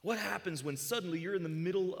What happens when suddenly you're in the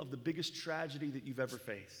middle of the biggest tragedy that you've ever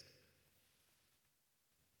faced?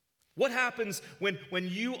 What happens when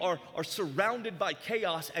you are surrounded by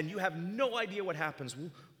chaos and you have no idea what happens?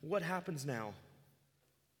 What happens now?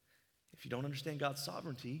 If you don't understand God's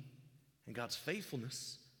sovereignty and God's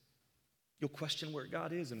faithfulness, you'll question where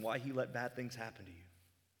God is and why he let bad things happen to you.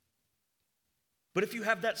 But if you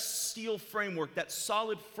have that steel framework, that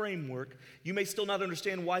solid framework, you may still not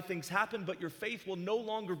understand why things happen, but your faith will no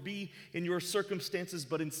longer be in your circumstances,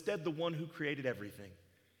 but instead the one who created everything.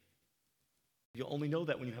 You'll only know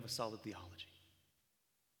that when you have a solid theology,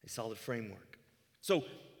 a solid framework. So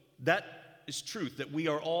that is truth, that we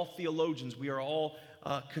are all theologians. We are all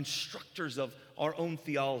constructors of our own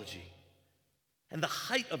theology. And the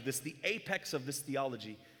height of this, the apex of this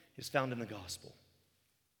theology, is found in the gospel.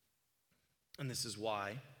 And this is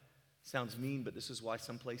why, sounds mean, but this is why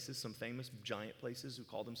some places, some famous giant places who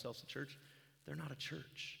call themselves a church, they're not a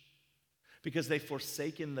church. Because they've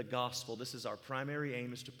forsaken the gospel. This is our primary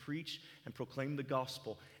aim, is to preach and proclaim the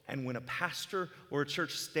gospel. And when a pastor or a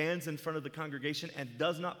church stands in front of the congregation and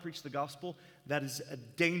does not preach the gospel, that is a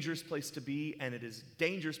dangerous place to be, and it is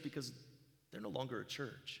dangerous because they're no longer a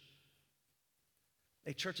church.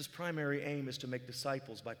 A church's primary aim is to make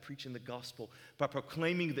disciples by preaching the gospel, by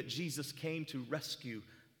proclaiming that Jesus came to rescue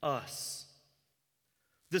us.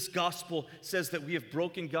 This gospel says that we have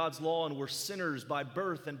broken God's law and we're sinners by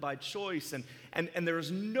birth and by choice, and there is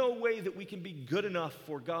no way that we can be good enough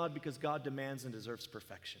for God because God demands and deserves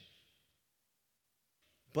perfection.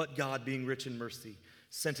 But God, being rich in mercy,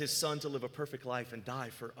 sent his Son to live a perfect life and die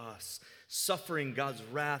for us, suffering God's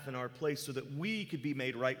wrath in our place so that we could be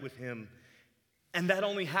made right with him. And that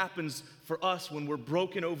only happens for us when we're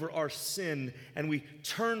broken over our sin and we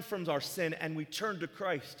turn from our sin and we turn to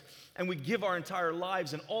Christ and we give our entire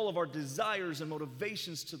lives and all of our desires and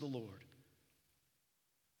motivations to the Lord.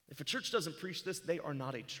 If a church doesn't preach this, they are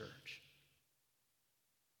not a church.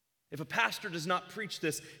 If a pastor does not preach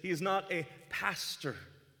this, he is not a pastor.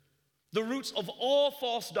 The roots of all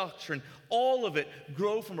false doctrine, all of it,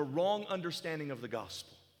 grow from a wrong understanding of the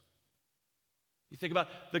gospel. You think about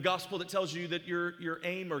the gospel that tells you that your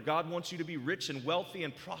aim or God wants you to be rich and wealthy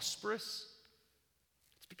and prosperous.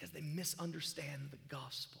 It's because they misunderstand the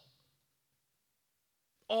gospel.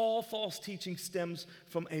 All false teaching stems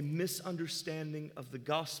from a misunderstanding of the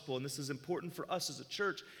gospel. And this is important for us as a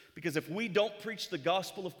church because if we don't preach the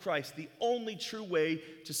gospel of Christ, the only true way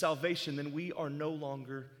to salvation, then we are no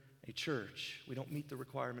longer a church. We don't meet the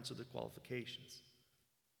requirements or the qualifications.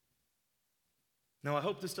 Now, I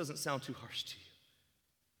hope this doesn't sound too harsh to you.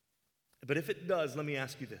 But if it does, let me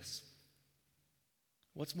ask you this.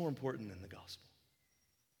 What's more important than the gospel?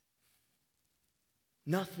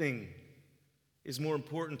 Nothing is more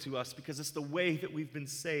important to us because it's the way that we've been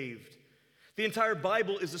saved. The entire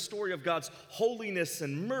Bible is a story of God's holiness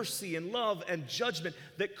and mercy and love and judgment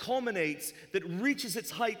that culminates, that reaches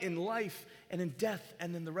its height in life and in death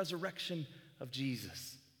and in the resurrection of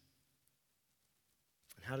Jesus.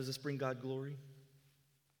 And how does this bring God glory?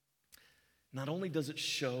 Not only does it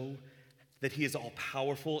show that he is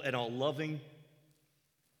all-powerful and all-loving,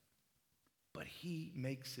 but he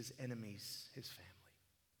makes his enemies his family.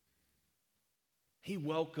 He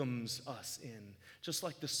welcomes us in, just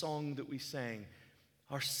like the song that we sang.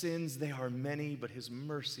 Our sins, they are many, but his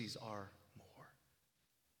mercies are more.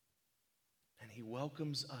 And he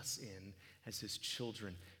welcomes us in as his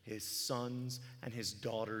children, his sons and his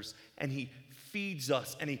daughters, and he feeds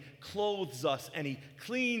us, and he clothes us, and he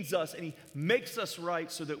cleans us, and he makes us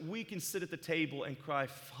right so that we can sit at the table and cry,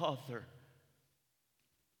 Father.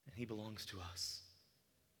 And he belongs to us,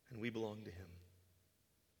 and we belong to him.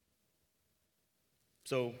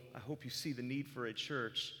 So I hope you see the need for a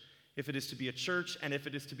church. If it is to be a church and if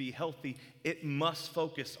it is to be healthy, it must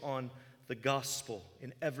focus on the gospel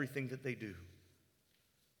in everything that they do.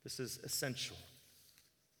 This is essential.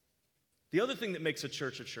 The other thing that makes a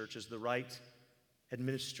church is the right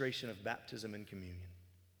administration of baptism and communion.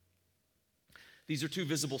 These are two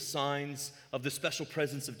visible signs of the special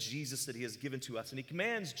presence of Jesus that he has given to us. And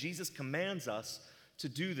Jesus commands us to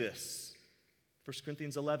do this. 1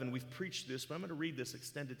 Corinthians 11, we've preached this, but I'm going to read this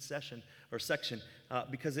extended section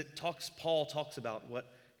because Paul talks about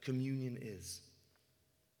what communion is.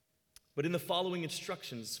 But in the following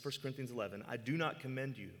instructions, 1 Corinthians 11, I do not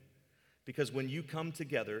commend you, because when you come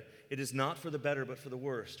together, it is not for the better, but for the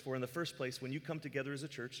worst. For in the first place, when you come together as a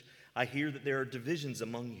church, I hear that there are divisions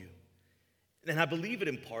among you. And I believe it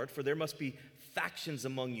in part, for there must be factions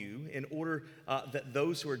among you in order that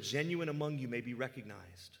those who are genuine among you may be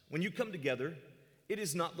recognized. When you come together, it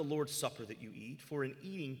is not the Lord's Supper that you eat, for in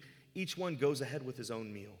eating, each one goes ahead with his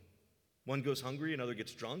own meal. One goes hungry, another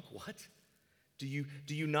gets drunk. What? Do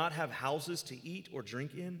you not have houses to eat or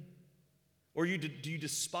drink in? Or do you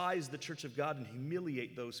despise the church of God and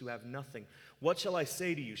humiliate those who have nothing? What shall I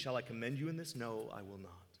say to you? Shall I commend you in this? No, I will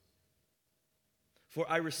not. For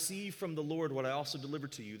I received from the Lord what I also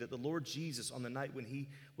delivered to you, that the Lord Jesus, on the night when he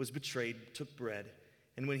was betrayed, took bread,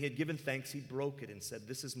 and when he had given thanks, he broke it and said,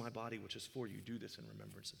 "This is my body, which is for you. Do this in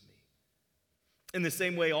remembrance of me." In the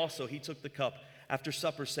same way also, he took the cup after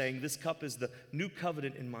supper, saying, "This cup is the new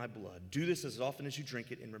covenant in my blood. Do this as often as you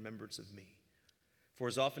drink it in remembrance of me. For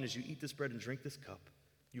as often as you eat this bread and drink this cup,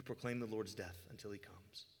 you proclaim the Lord's death until he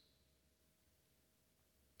comes."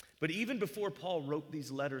 But even before Paul wrote these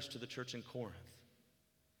letters to the church in Corinth,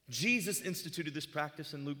 Jesus instituted this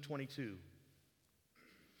practice in Luke 22.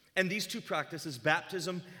 And these two practices,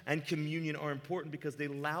 baptism and communion, are important because they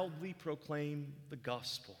loudly proclaim the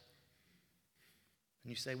gospel. And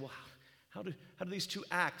you say, well, how do these two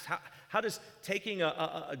acts, how does taking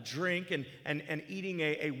a drink and eating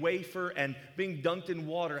a wafer and being dunked in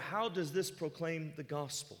water, how does this proclaim the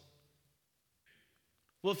gospel?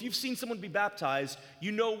 Well, if you've seen someone be baptized,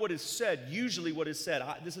 you know what is said, usually what is said.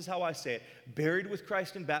 This is how I say it: buried with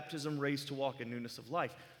Christ in baptism, raised to walk in newness of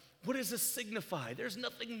life. What does this signify? There's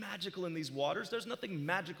nothing magical in these waters. There's nothing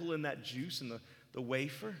magical in that juice and the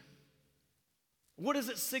wafer. What does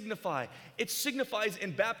it signify? It signifies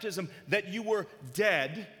in baptism that you were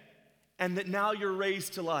dead and that now you're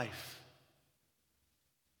raised to life.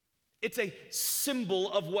 It's a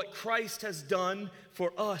symbol of what Christ has done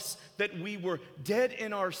for us, that we were dead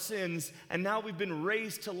in our sins and now we've been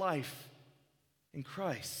raised to life in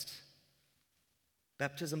Christ.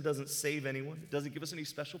 Baptism doesn't save anyone. It doesn't give us any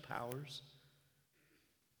special powers.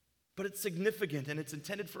 But it's significant, and it's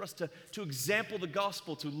intended for us to example the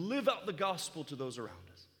gospel, to live out the gospel to those around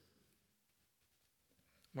us.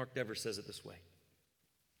 Mark Dever says it this way: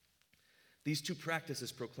 these two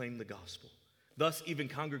practices proclaim the gospel. Thus, even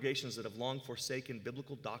congregations that have long forsaken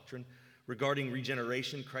biblical doctrine regarding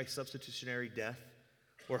regeneration, Christ's substitutionary death,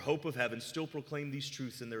 or hope of heaven still proclaim these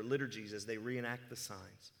truths in their liturgies as they reenact the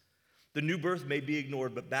signs. The new birth may be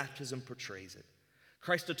ignored, but baptism portrays it.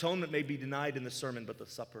 Christ's atonement may be denied in the sermon, but the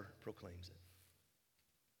supper proclaims it.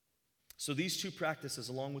 So these two practices,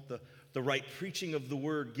 along with the right preaching of the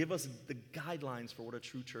word, give us the guidelines for what a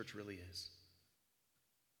true church really is.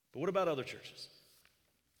 But what about other churches?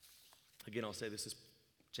 Again, I'll say this as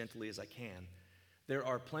gently as I can. There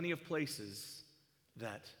are plenty of places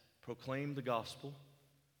that proclaim the gospel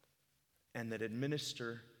and that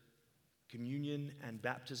administer communion and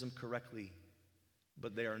baptism correctly,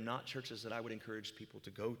 but they are not churches that I would encourage people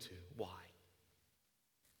to go to. Why?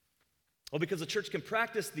 Well, because the church can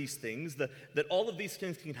practice these things, that all of these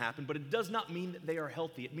things can happen, but it does not mean that they are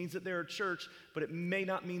healthy. It means that they're a church, but it may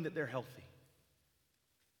not mean that they're healthy.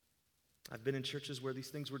 I've been in churches where these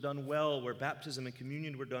things were done well, where baptism and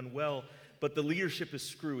communion were done well, but the leadership is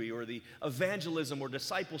screwy, or the evangelism or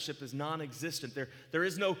discipleship is non-existent. There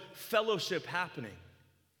is no fellowship happening.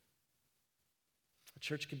 A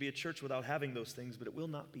church can be a church without having those things, but it will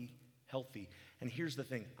not be healthy. And here's the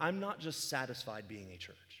thing: I'm not just satisfied being a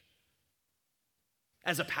church.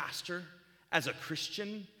 As a pastor, as a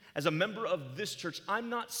Christian, as a member of this church, I'm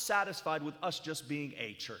not satisfied with us just being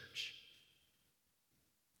a church.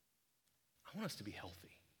 I want us to be healthy.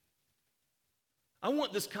 I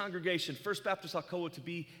want this congregation, First Baptist Alcoa, to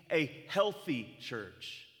be a healthy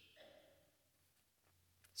church.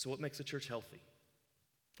 So what makes a church healthy?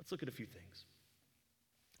 Let's look at a few things.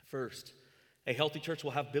 First, a healthy church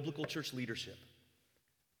will have biblical church leadership.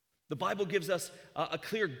 The Bible gives us a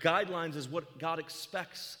clear guidelines as what God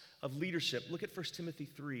expects of leadership. Look at 1 Timothy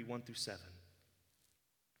 3, 1 through 7.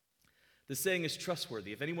 The saying is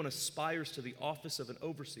trustworthy: if anyone aspires to the office of an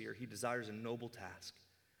overseer, he desires a noble task.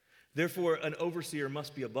 Therefore, an overseer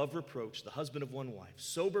must be above reproach, the husband of one wife,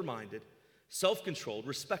 sober-minded, self-controlled,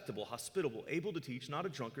 respectable, hospitable, able to teach, not a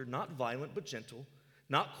drunkard, not violent, but gentle,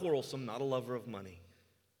 not quarrelsome, not a lover of money.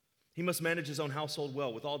 He must manage his own household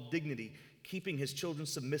well, with all dignity, keeping his children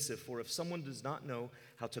submissive. For if someone does not know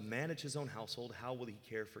how to manage his own household, how will he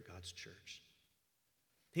care for God's church?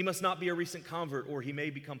 He must not be a recent convert, or he may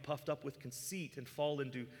become puffed up with conceit and fall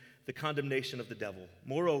into the condemnation of the devil.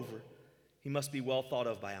 Moreover, he must be well thought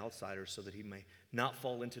of by outsiders, so that he may not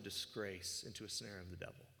fall into disgrace, into a snare of the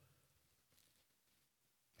devil.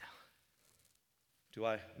 Now, do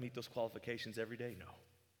I meet those qualifications every day? No.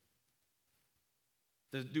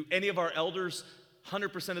 Do any of our elders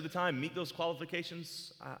 100% of the time meet those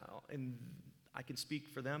qualifications? And I can speak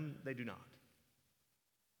for them, they do not.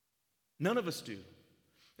 None of us do.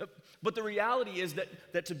 But the reality is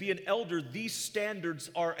that to be an elder, these standards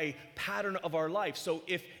are a pattern of our life. So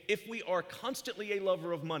if we are constantly a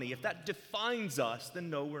lover of money, if that defines us, then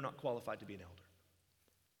no, we're not qualified to be an elder.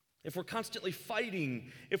 If we're constantly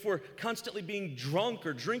fighting, if we're constantly being drunk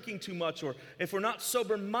or drinking too much, or if we're not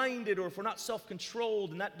sober-minded, or if we're not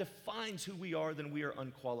self-controlled, and that defines who we are, then we are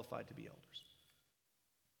unqualified to be elders.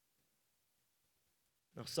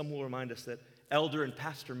 Now, some will remind us that elder and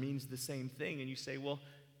pastor means the same thing, and you say, well,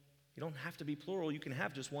 you don't have to be plural. You can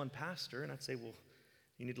have just one pastor. And I'd say, well,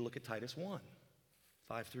 you need to look at Titus 1,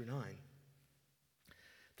 5 through 9.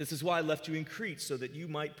 This is why I left you in Crete, so that you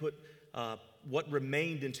might put what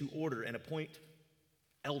remained into order and appoint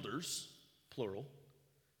elders, plural,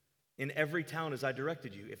 in every town as I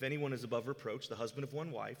directed you. If anyone is above reproach, the husband of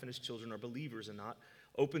one wife, and his children are believers and not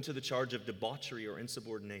open to the charge of debauchery or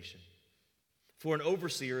insubordination. For an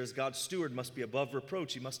overseer as God's steward must be above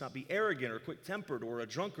reproach. He must not be arrogant or quick-tempered or a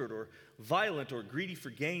drunkard or violent or greedy for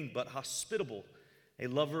gain, but hospitable, a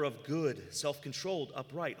lover of good, self-controlled,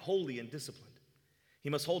 upright, holy, and disciplined. He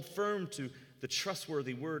must hold firm to the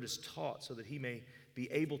trustworthy word as taught, so that he may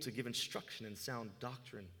be able to give instruction in sound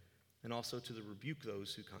doctrine, and also to rebuke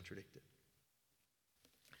those who contradict it.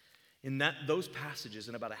 In those passages,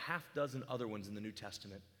 and about a half dozen other ones in the New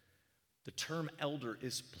Testament, the term elder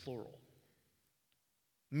is plural,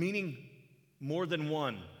 meaning more than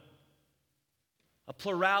one. A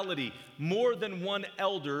plurality, more than one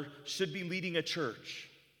elder should be leading a church.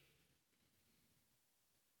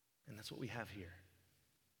 And that's what we have here.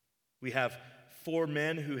 We have 4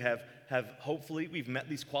 men who have hopefully, we've met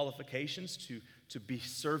these qualifications to be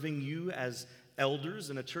serving you as elders,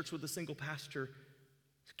 and a church with a single pastor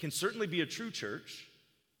can certainly be a true church,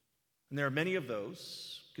 and there are many of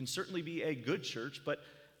those, can certainly be a good church, but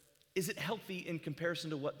is it healthy in comparison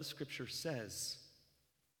to what the Scripture says?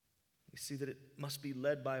 We see that it must be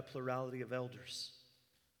led by a plurality of elders.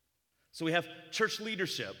 So we have church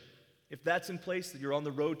leadership. If that's in place, then you're on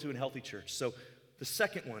the road to a healthy church. So the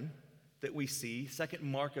second one that we see, second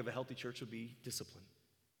mark of a healthy church, would be discipline.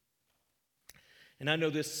 And I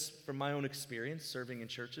know this from my own experience serving in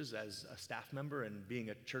churches as a staff member and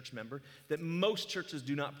being a church member, that most churches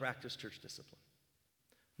do not practice church discipline.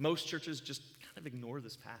 Most churches just kind of ignore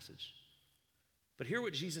this passage. But hear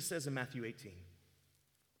what Jesus says in Matthew 18.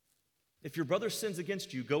 If your brother sins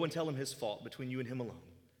against you, go and tell him his fault between you and him alone.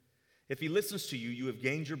 If he listens to you, you have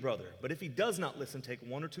gained your brother. But if he does not listen, take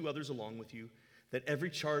 1 or 2 others along with you, that every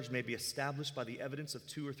charge may be established by the evidence of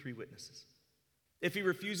 2 or 3 witnesses. If he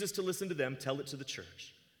refuses to listen to them, tell it to the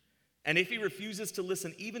church. And if he refuses to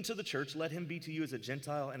listen even to the church, let him be to you as a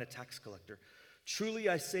Gentile and a tax collector. Truly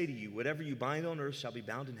I say to you, whatever you bind on earth shall be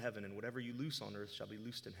bound in heaven, and whatever you loose on earth shall be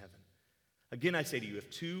loosed in heaven. Again I say to you,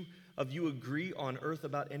 if 2 of you agree on earth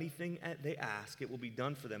about anything they ask, it will be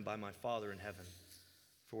done for them by my Father in heaven.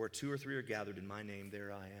 For where 2 or 3 are gathered in my name,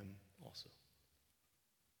 there I am also.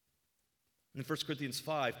 In 1 Corinthians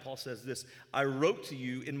 5, Paul says this, I wrote to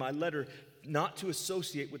you in my letter not to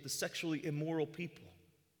associate with the sexually immoral people.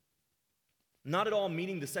 Not at all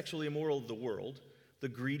meaning the sexually immoral of the world, the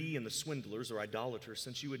greedy and the swindlers or idolaters,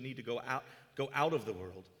 since you would need to go out of the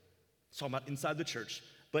world. It's talking about inside the church.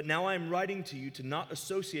 But now I am writing to you to not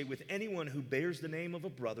associate with anyone who bears the name of a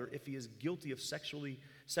brother if he is guilty of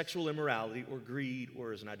sexual immorality or greed,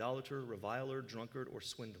 or is an idolater, reviler, drunkard, or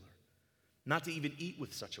swindler. Not to even eat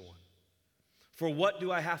with such a one. For what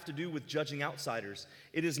do I have to do with judging outsiders?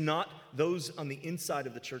 It is not those on the inside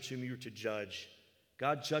of the church whom you are to judge.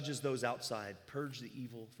 God judges those outside. Purge the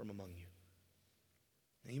evil from among you.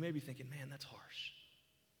 Now you may be thinking, man, that's harsh.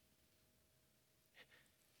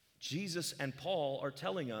 Jesus and Paul are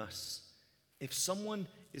telling us if someone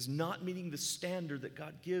is not meeting the standard that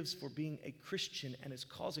God gives for being a Christian and is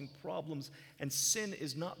causing problems and sin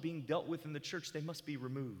is not being dealt with in the church, they must be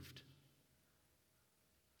removed.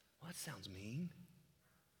 Well, that sounds mean.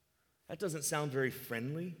 That doesn't sound very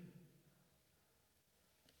friendly.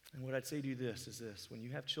 And what I'd say to you is this. When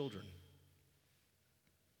you have children,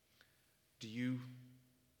 do you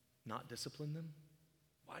not discipline them?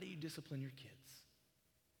 Why do you discipline your kids?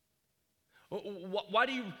 Why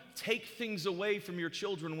do you take things away from your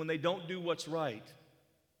children when they don't do what's right?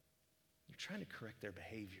 You're trying to correct their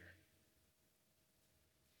behavior.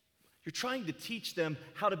 You're trying to teach them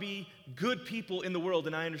how to be good people in the world,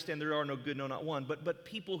 and I understand there are no good, no, not one, but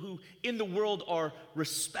people who in the world are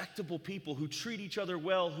respectable people, who treat each other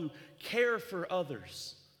well, who care for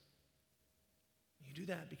others. You do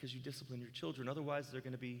that because you discipline your children. Otherwise, they're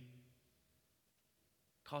going to be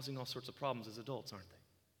causing all sorts of problems as adults, aren't they?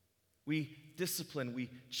 We discipline, we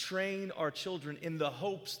train our children in the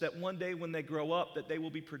hopes that one day when they grow up, that they will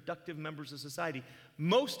be productive members of society.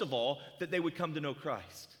 Most of all, that they would come to know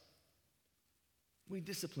Christ. We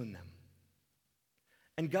discipline them.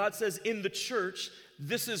 And God says in the church,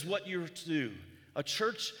 this is what you're to do. A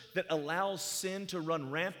church that allows sin to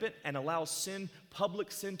run rampant and allows sin,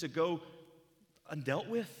 public sin, to go undealt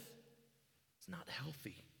with, it's not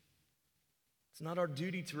healthy. It's not our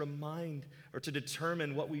duty to remind or to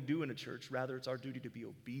determine what we do in a church. Rather, it's our duty to be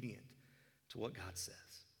obedient to what God says.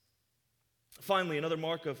 Finally, another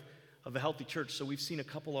mark of a healthy church, so we've seen a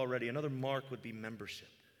couple already. Another mark would be membership.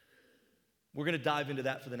 We're going to dive into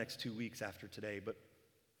that for the next 2 weeks after today, but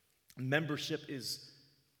membership is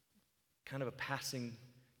kind of a passing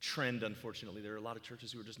trend, unfortunately. There are a lot of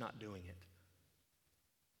churches who are just not doing it.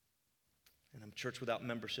 And a church without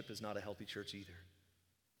membership is not a healthy church either.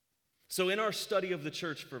 So in our study of the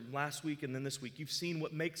church from last week and then this week, you've seen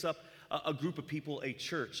what makes up a group of people a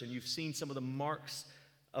church, and you've seen some of the marks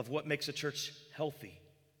of what makes a church healthy.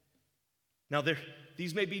 Now,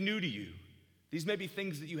 these may be new to you. These may be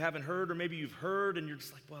things that you haven't heard, or maybe you've heard and you're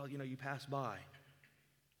just like, well, you pass by.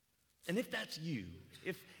 And if that's you,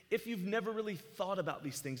 if you've never really thought about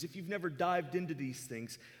these things, if you've never dived into these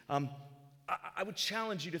things, I would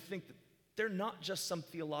challenge you to think that they're not just some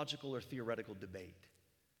theological or theoretical debate.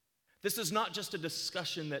 This is not just a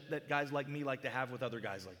discussion that guys like me like to have with other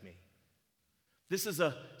guys like me. This is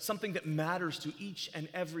something that matters to each and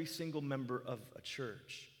every single member of a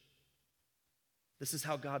church. This is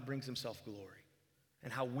how God brings himself glory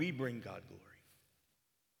and how we bring God glory.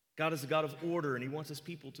 God is a God of order, and he wants his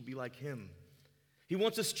people to be like him. He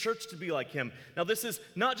wants his church to be like him. Now, this is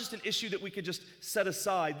not just an issue that we could just set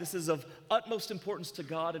aside. This is of utmost importance to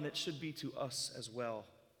God, and it should be to us as well.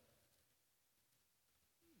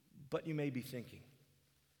 But you may be thinking,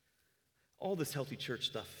 all this healthy church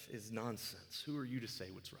stuff is nonsense. Who are you to say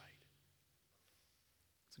what's right?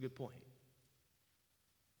 It's a good point.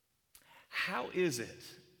 How is it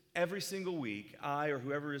every single week I or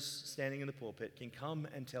whoever is standing in the pulpit can come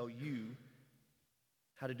and tell you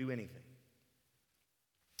how to do anything?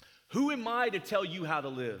 Who am I to tell you how to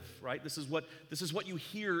live, right? This is what you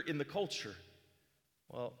hear in the culture.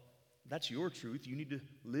 Well, that's your truth. You need to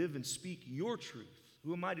live and speak your truth.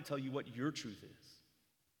 Who am I to tell you what your truth is?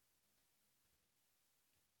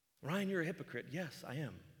 Ryan, you're a hypocrite. Yes, I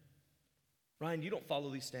am. Ryan, you don't follow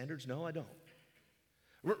these standards. No, I don't.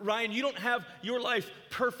 Ryan, you don't have your life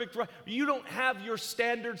perfect. You don't have your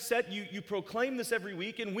standards set. You proclaim this every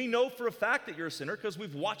week, and we know for a fact that you're a sinner because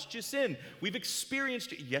we've watched you sin. We've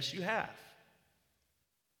experienced it. Yes, you have.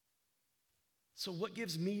 So what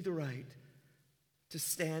gives me the right to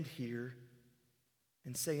stand here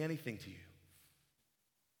and say anything to you?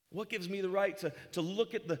 What gives me the right to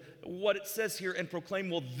look at what it says here and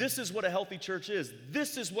proclaim, well, this is what a healthy church is.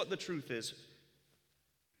 This is what the truth is.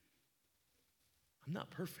 I'm not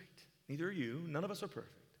perfect. Neither are you. None of us are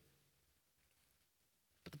perfect.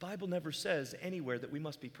 But the Bible never says anywhere that we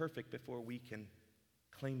must be perfect before we can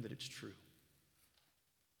claim that it's true.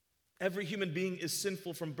 Every human being is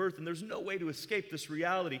sinful from birth, and there's no way to escape this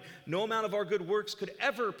reality. No amount of our good works could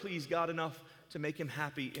ever please God enough to make him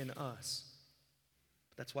happy in us.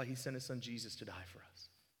 That's why he sent his son Jesus to die for us.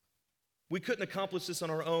 We couldn't accomplish this on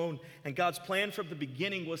our own, and God's plan from the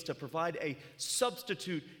beginning was to provide a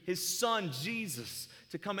substitute, his son Jesus,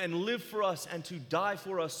 to come and live for us and to die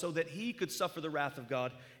for us so that he could suffer the wrath of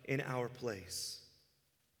God in our place.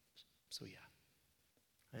 So yeah,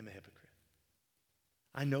 I am a hypocrite.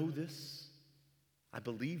 I know this. I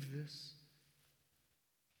believe this.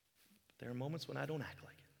 But there are moments when I don't act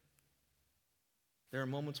like it. There are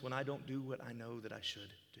moments when I don't do what I know that I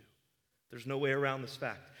should do. There's no way around this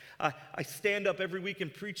fact. I stand up every week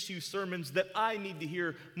and preach to you sermons that I need to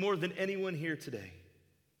hear more than anyone here today.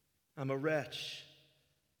 I'm a wretch,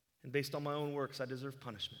 and based on my own works, I deserve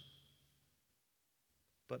punishment.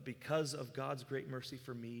 But because of God's great mercy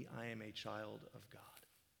for me, I am a child of God.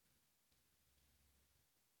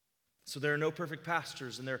 So there are no perfect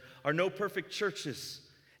pastors, and there are no perfect churches.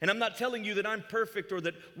 And I'm not telling you that I'm perfect or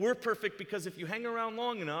that we're perfect, because if you hang around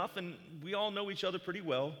long enough, and we all know each other pretty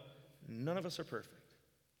well, none of us are perfect.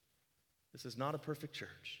 This is not a perfect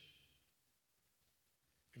church.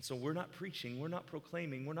 And so we're not preaching, we're not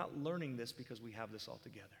proclaiming, we're not learning this because we have this all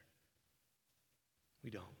together. We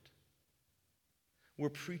don't. We're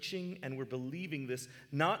preaching and we're believing this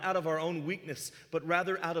not out of our own weakness, but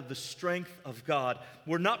rather out of the strength of God.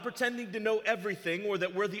 We're not pretending to know everything or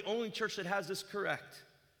that we're the only church that has this correct.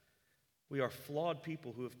 We are flawed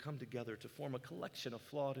people who have come together to form a collection of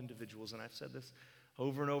flawed individuals. And I've said this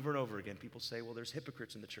over and over and over again. People say, well, there's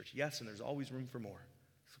hypocrites in the church. Yes, and there's always room for more.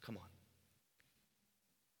 So come on.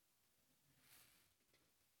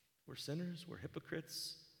 We're sinners, we're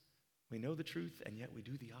hypocrites. We know the truth, and yet we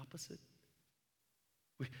do the opposite.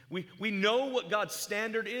 We know what God's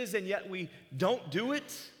standard is, and yet we don't do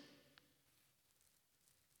it.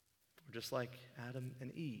 We're just like Adam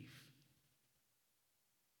and Eve.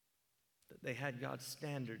 That they had God's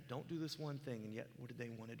standard. Don't do this one thing, and yet what did they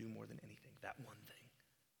want to do more than anything? That one thing.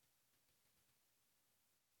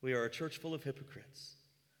 We are a church full of hypocrites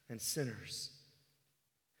and sinners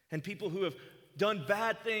and people who have done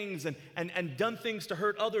bad things and done things to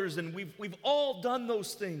hurt others, and we've all done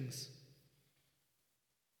those things.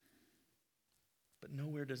 But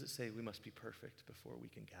nowhere does it say we must be perfect before we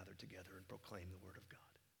can gather together and proclaim the word of God.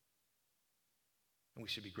 And we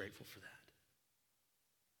should be grateful for that.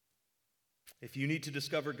 If you need to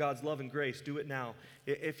discover God's love and grace, do it now.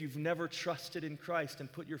 If you've never trusted in Christ and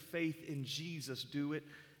put your faith in Jesus, do it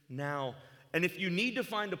now. And if you need to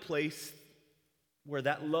find a place where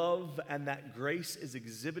that love and that grace is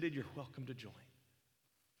exhibited, you're welcome to join.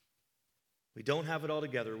 We don't have it all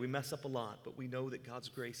together. We mess up a lot, but we know that God's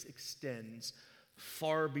grace extends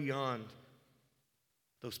far beyond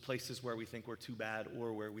those places where we think we're too bad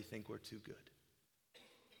or where we think we're too good.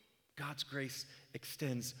 God's grace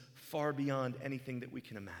extends far beyond anything that we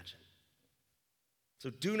can imagine. So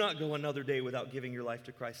do not go another day without giving your life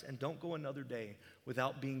to Christ, and don't go another day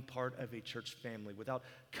without being part of a church family, without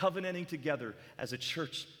covenanting together as a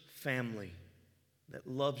church family that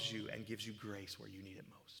loves you and gives you grace where you need it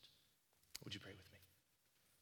most. Would you pray with me?